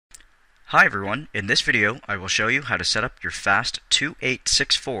Hi everyone, in this video I will show you how to set up your fast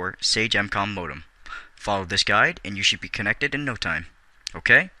 2864 Sagemcom modem. Follow this guide and you should be connected in no time.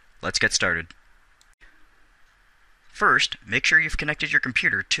 Okay, let's get started. First, make sure you've connected your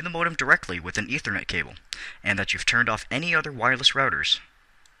computer to the modem directly with an Ethernet cable, and that you've turned off any other wireless routers.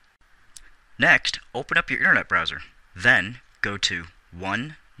 Next, open up your internet browser. Then, go to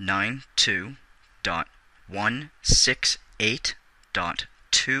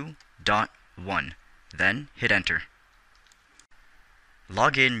 192.168.2.1. Then hit enter.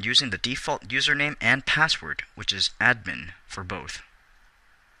 Log in using the default username and password, which is admin for both.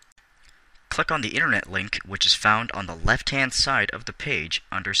 Click on the internet link, which is found on the left-hand side of the page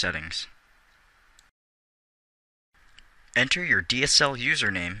under Settings. Enter your DSL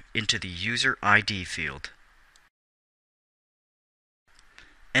username into the User ID field.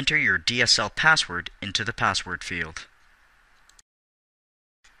 Enter your DSL password into the password field.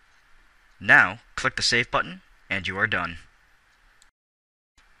 Now, click the Save button, and you are done.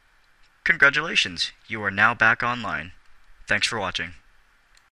 Congratulations, you are now back online. Thanks for watching.